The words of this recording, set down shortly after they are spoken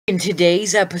In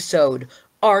today's episode,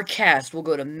 our cast will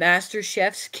go to Master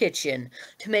Chef's kitchen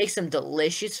to make some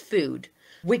delicious food.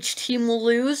 Which team will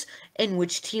lose and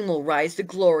which team will rise to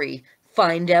glory?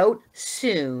 Find out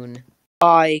soon.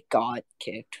 I got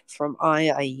kicked from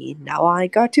IIE. Now I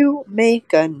got to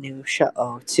make a new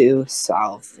show to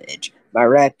salvage my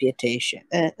reputation.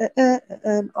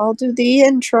 I'll do the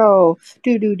intro.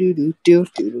 Do do do do do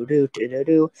do do do do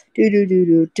do do do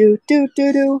do do do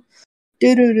do do.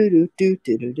 Do do do do do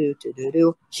do do do do do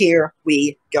do. Here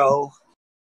we go.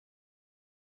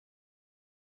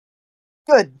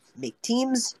 Good. Make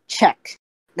teams. Check.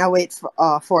 Now wait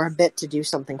for a bit to do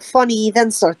something funny, then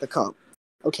start the comp.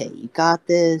 Okay, you got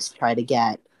this. Try to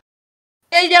get.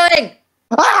 What are you doing?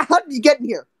 Ah! How did you get in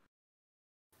here?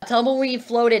 A tumbleweed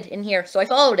floated in here, so I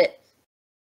followed it.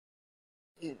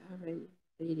 Yeah,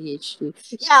 ADHD.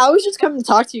 Yeah, I was just coming to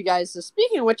talk to you guys. So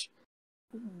speaking of which,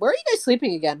 where are you guys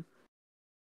sleeping again?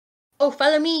 Oh,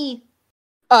 follow me.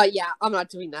 Yeah, I'm not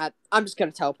doing that. I'm just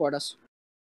gonna teleport us.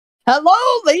 Hello,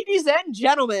 ladies and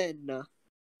gentlemen!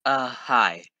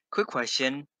 Hi. Quick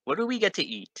question. What do we get to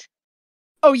eat?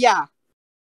 Oh, yeah.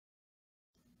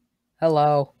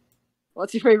 Hello.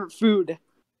 What's your favorite food?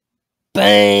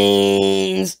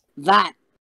 Beans. That.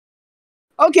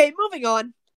 Okay, moving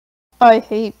on. I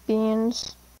hate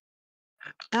beans.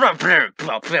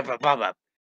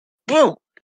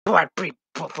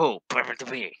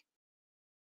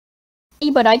 Hey,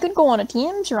 but I could go on a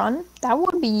Teams run. That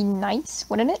would be nice,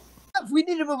 wouldn't it? We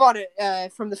need to move on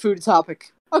from the food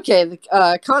topic. Okay,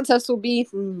 the contest will be...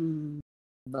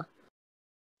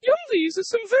 These are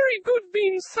some very good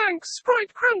beans, thanks,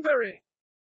 Sprite Cranberry.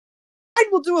 And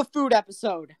we'll do a food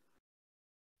episode.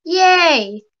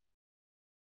 Yay!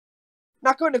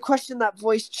 Not going to question that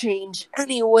voice change.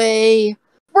 Anyway,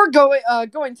 we're going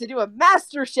to do a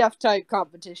Master Chef type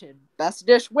competition. Best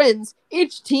dish wins.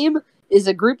 Each team is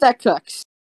a group that cooks.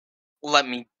 Let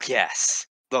me guess.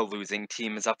 The losing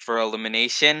team is up for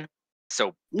elimination?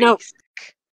 So No.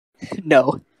 basic.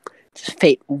 No.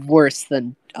 Fate worse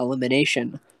than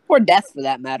elimination. Or death, for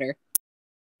that matter.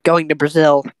 Going to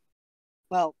Brazil.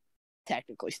 Well,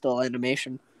 technically still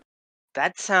animation.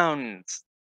 That sounds...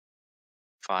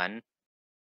 fun.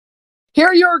 Here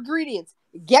are your ingredients.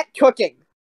 Get cooking.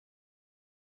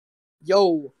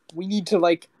 Yo, we need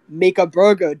to, make a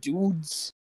burger,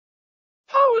 dudes.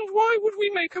 How and why would we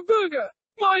make a burger,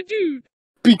 my dude?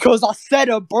 Because I said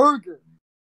a burger.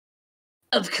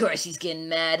 Of course he's getting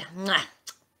mad. Mwah.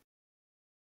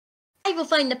 I will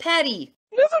find the patty.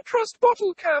 Never trust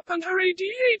Bottle Cap and her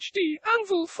ADHD.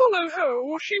 Anvil, follow her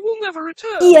or she will never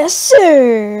return. Yes,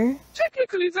 sir.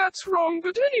 Technically that's wrong,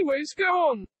 but anyways, go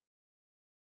on.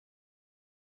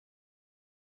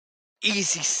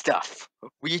 Easy stuff.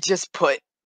 We just put...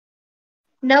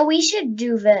 No, we should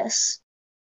do this.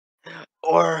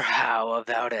 Or how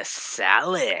about a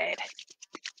salad?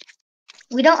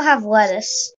 We don't have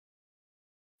lettuce.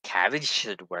 Cabbage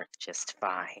should work just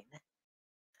fine.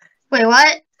 Wait,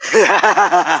 what?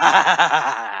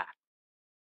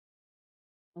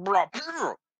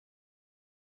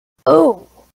 Oh.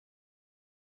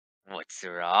 What's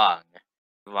wrong?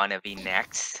 Wanna be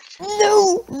next?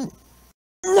 No.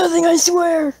 Nothing, I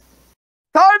swear.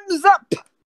 Time's up!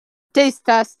 Taste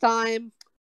test time.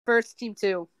 First, team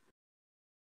 2.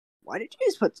 Why did you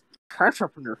guys put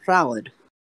ketchup in your salad?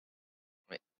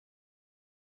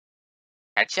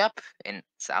 Ketchup in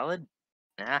salad?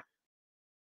 Nah.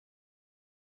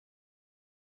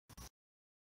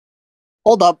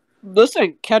 Hold up. This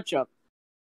ain't ketchup.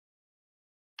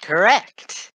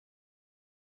 Correct.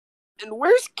 And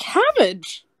where's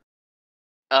cabbage?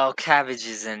 Oh, cabbage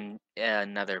is in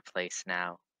another place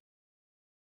now.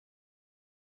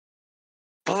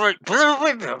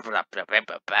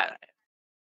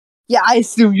 Yeah, I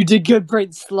assume you did good,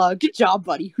 Brain Slug. Good job,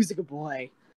 buddy. Who's a good boy?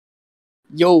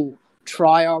 Yo,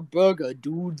 try our burger,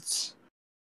 dudes.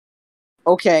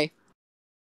 Okay.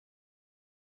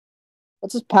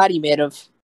 What's this patty made of?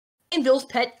 Anvil's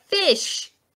pet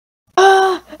fish.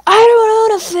 I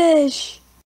don't own a fish.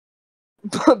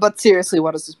 But seriously,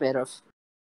 what is this made of?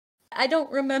 I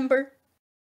don't remember.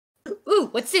 Ooh,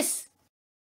 what's this?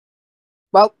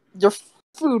 Well, your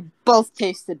food both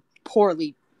tasted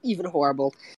poorly, even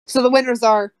horrible. So the winners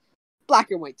are black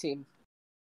and white team.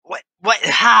 What?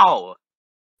 How?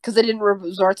 Because they didn't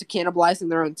resort to cannibalizing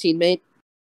their own teammate.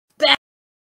 Back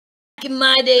in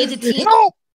my days, a team.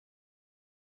 No!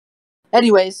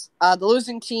 Anyways, the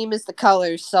losing team is the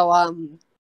colors, so,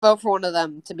 vote for one of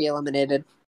them to be eliminated.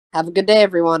 Have a good day,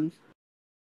 everyone.